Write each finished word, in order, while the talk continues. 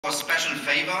for special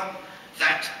favor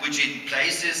that which it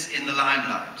places in the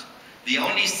limelight. The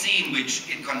only scene which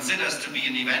it considers to be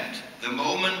an event, the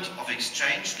moment of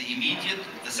exchange, the immediate,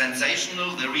 the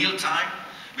sensational, the real time,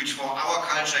 which for our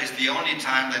culture is the only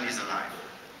time that is alive.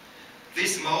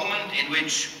 This moment in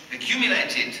which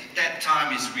accumulated dead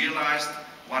time is realized,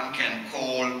 one can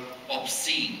call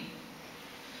obscene.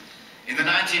 In the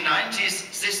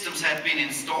 1990s, systems had been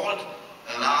installed,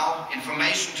 allow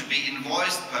information to be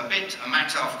invoiced per bit, a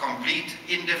matter of complete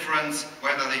indifference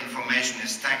whether the information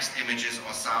is text, images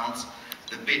or sounds.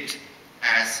 The bit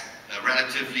as a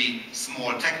relatively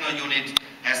small techno unit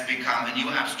has become a new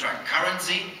abstract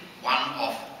currency, one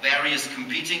of various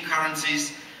competing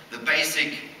currencies, the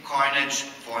basic coinage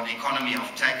for an economy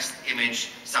of text,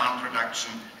 image, sound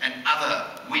production and other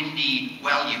windy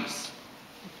values.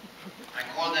 I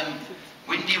call them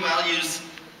windy values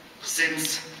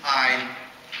since I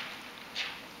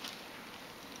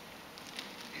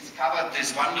discovered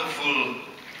this wonderful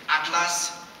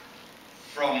atlas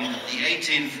from the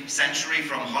 18th century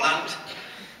from Holland,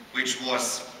 which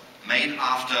was made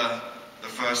after the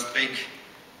first big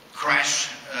crash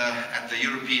at the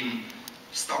European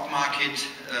stock market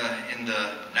in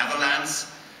the Netherlands,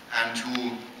 and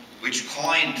which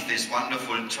coined this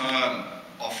wonderful term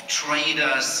of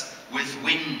traders with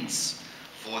wings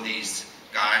for these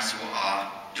guys who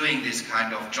are doing this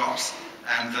kind of jobs.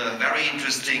 And the very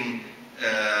interesting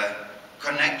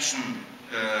connection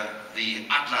the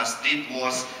atlas did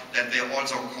was that they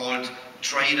also called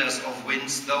traders of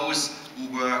winds those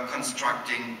who were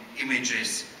constructing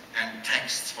images and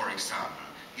texts, for example,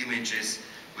 images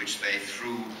which they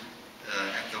threw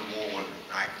at the wall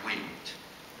like wind.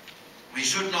 We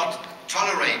should not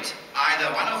tolerate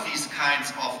either one of these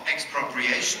kinds of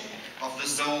expropriation of the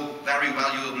so very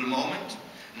valuable moment,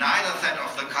 neither that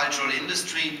of the cultural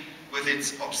industry with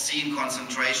its obscene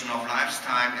concentration of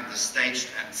lifetime in the staged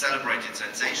and celebrated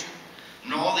sensation,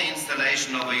 nor the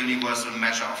installation of a universal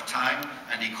measure of time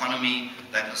and economy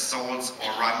that assaults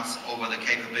or runs over the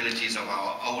capabilities of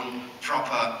our own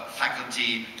proper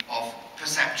faculty of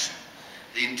perception.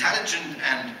 The intelligent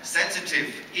and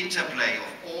sensitive interplay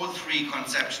of all three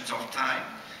conceptions of time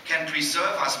can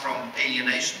preserve us from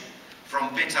alienation,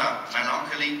 from bitter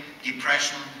melancholy,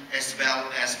 depression, as well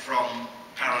as from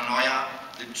paranoia,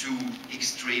 the two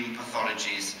extreme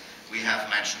pathologies we have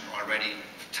mentioned already,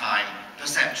 time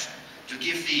perception. To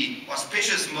give the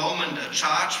auspicious moment a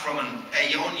charge from an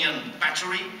Aeonian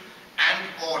battery and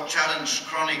or challenge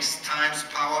chronic's time's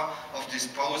power of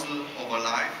disposal over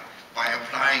life by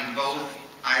applying both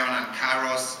Ion and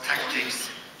Kairos tactics,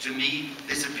 to me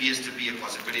this appears to be a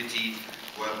possibility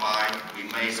whereby we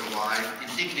may survive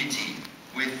in dignity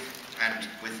with and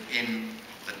within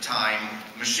the time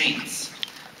machines.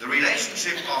 The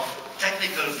relationship of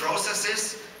technical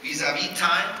processes vis-à-vis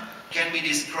time can be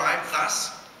described thus: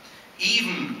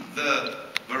 even the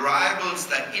variables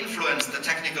that influence the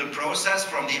technical process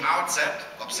from the outset,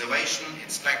 observation,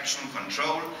 inspection,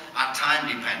 control, are time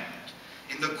dependent.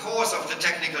 In the course of the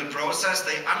technical process,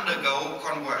 they undergo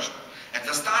conversion. At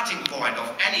the starting point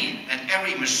of any and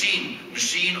every machine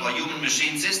or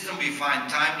human-machine system, we find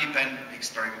time-dependent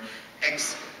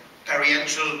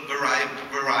experiential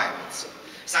variables.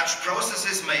 Such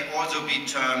processes may also be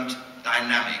termed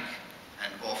dynamic,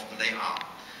 and often they are.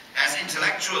 As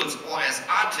intellectuals or as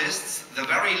artists, the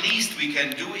very least we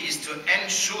can do is to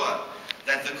ensure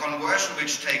that the conversion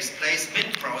which takes place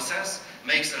mid-process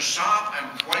makes a sharp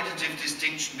and qualitative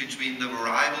distinction between the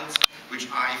variables which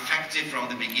are effective from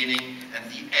the beginning and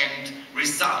the end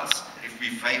results. If we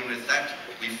fail with that,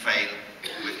 we fail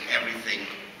with everything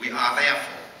we are there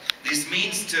for. This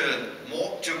means to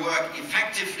work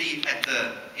effectively at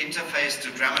the interface, to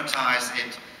dramatize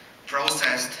it.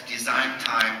 Processed design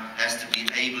time has to be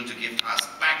able to give us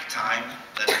back time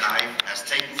that life has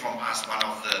taken from us, one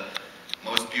of the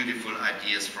most beautiful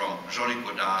ideas from Jolly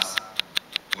Godard's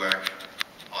work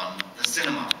on the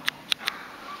cinema.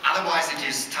 Otherwise it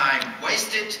is time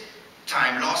wasted,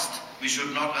 time lost. We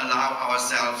should not allow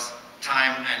ourselves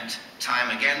time and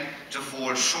time again to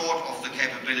fall short of the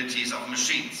capabilities of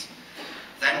machines.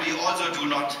 Then we also do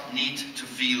not need to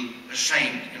feel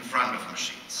ashamed in front of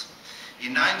machines.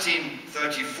 In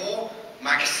 1934,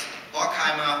 Max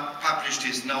Horkheimer published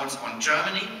his notes on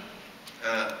Germany,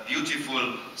 a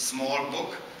beautiful small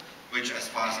book, which as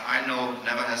far as I know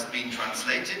never has been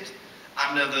translated,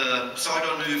 under the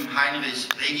pseudonym Heinrich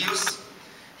Regius.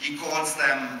 He calls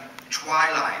them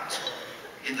Twilight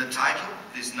in the title,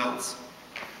 these notes.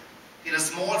 In a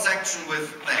small section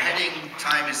with the heading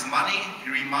Time is Money, he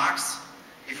remarks,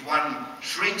 if one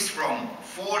shrinks from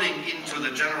falling into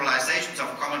the generalizations of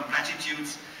common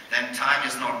platitudes, then time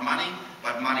is not money,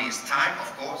 but money is time,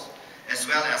 of course, as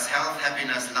well as health,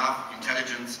 happiness, love,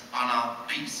 intelligence, honor,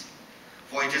 peace.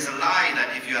 For it is a lie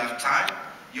that if you have time,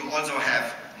 you also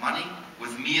have money.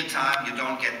 With mere time, you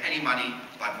don't get any money,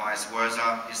 but vice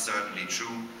versa is certainly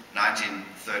true.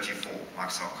 1934,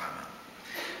 Max Horkheimer.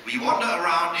 We wander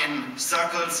around in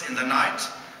circles in the night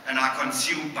and are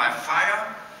consumed by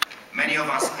fire. Many of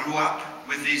us grew up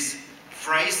with this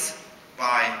phrase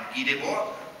by Guy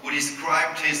Debord, who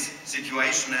described his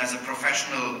situation as a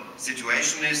professional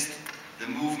situationist, the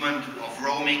movement of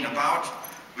roaming about,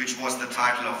 which was the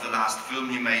title of the last film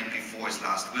he made before his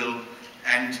last will,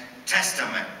 and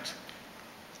Testament.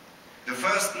 The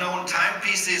first known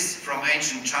timepieces from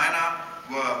ancient China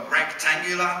were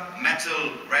rectangular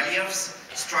metal reliefs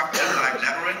structured like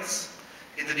labyrinths.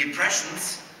 In the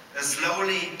Depressions, a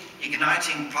slowly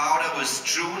igniting powder was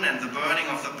strewn, and the burning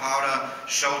of the powder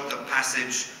showed the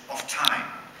passage of time.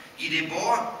 Guy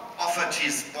Debord offered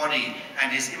his body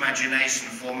and his imagination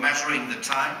for measuring the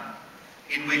time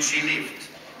in which he lived.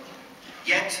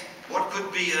 Yet, what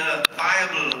could be a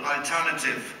viable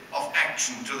alternative of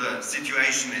action to the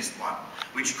situationist one,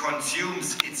 which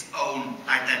consumes its own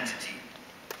identity?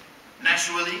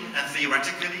 Naturally and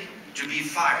theoretically, to be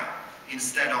fire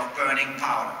instead of burning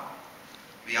powder.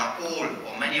 We are all,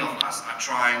 or many of us, are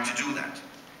trying to do that.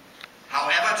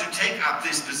 However, to take up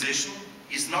this position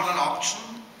is not an option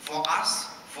for us,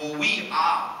 for we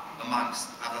are, amongst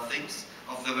other things,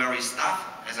 of the very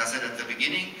stuff, as I said at the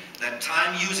beginning, that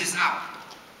time uses up,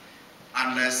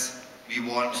 unless we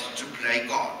want to play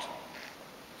God.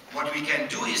 What we can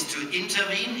do is to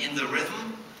intervene in the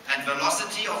rhythm and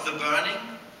velocity of the burning,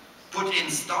 put in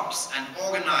stops and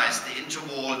organize the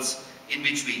intervals in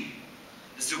between.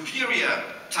 The superior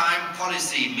time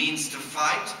policy means to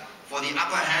fight for the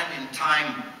upper hand in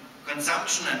time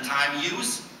consumption and time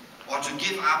use, or to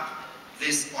give up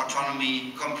this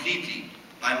autonomy completely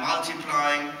by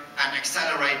multiplying and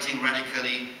accelerating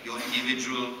radically your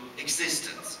individual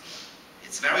existence.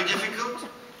 It's very difficult,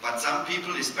 but some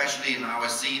people, especially in our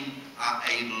scene, are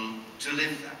able to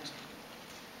live that.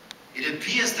 It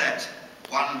appears that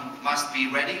one must be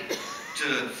ready to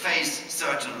face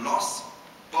certain loss,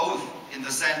 both in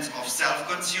the sense of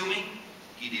self-consuming,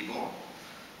 Guy Debord,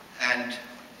 and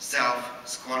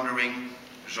self-squandering,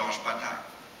 Georges Bataille.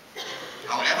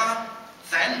 However,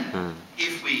 then,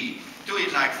 if we do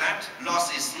it like that,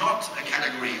 loss is not a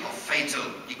category of fatal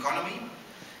economy.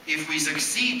 If we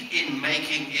succeed in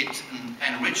making it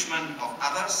an enrichment of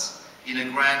others in a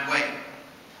grand way.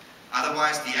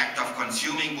 Otherwise, the act of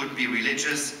consuming would be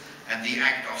religious and the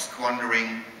act of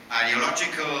squandering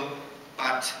ideological,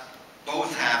 but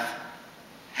both have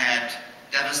had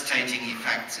devastating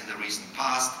effects in the recent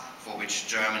past, for which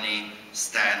Germany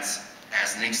stands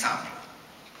as an example.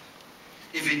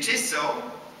 If it is so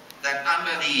that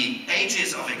under the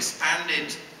ages of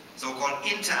expanded so-called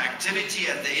interactivity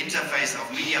at the interface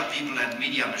of media people and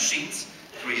media machines,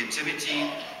 creativity,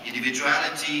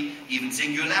 individuality, even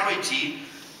singularity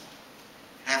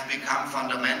have become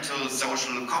fundamental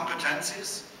social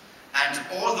competencies, and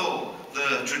although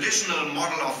the traditional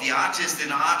model of the artist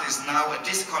in art is now a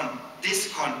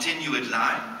discontinued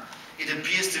line, it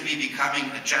appears to be becoming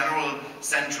a general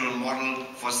central model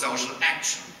for social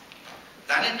action.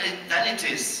 Then it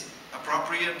is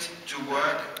appropriate to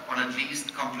work on at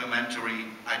least complementary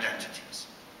identities.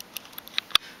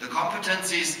 The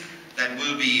competencies that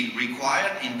will be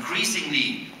required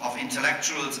increasingly of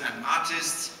intellectuals and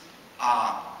artists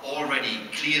are already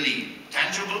clearly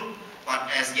tangible, but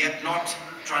as yet not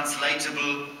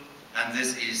translatable, and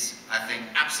this is, I think,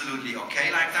 absolutely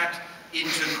okay like that,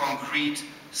 into concrete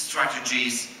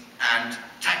strategies and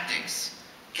tactics.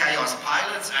 Chaos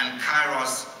pilots and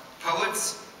kairos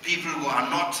poets, people who are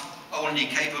not only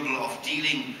capable of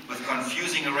dealing with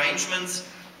confusing arrangements,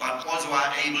 but also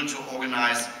are able to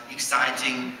organize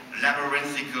exciting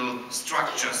labyrinthical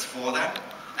structures for them,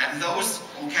 and those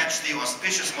who catch the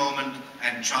auspicious moment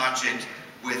and charge it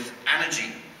with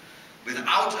energy.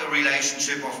 Without a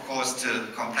relationship, of course, to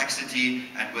complexity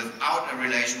and without a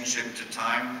relationship to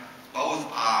time, both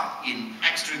are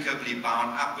inextricably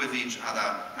bound up with each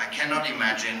other. I cannot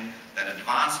imagine that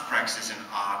advanced praxis in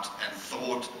art and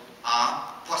thought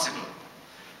are possible.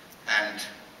 And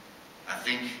I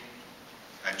think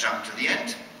I jump to the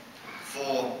end.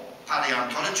 For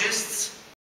paleontologists,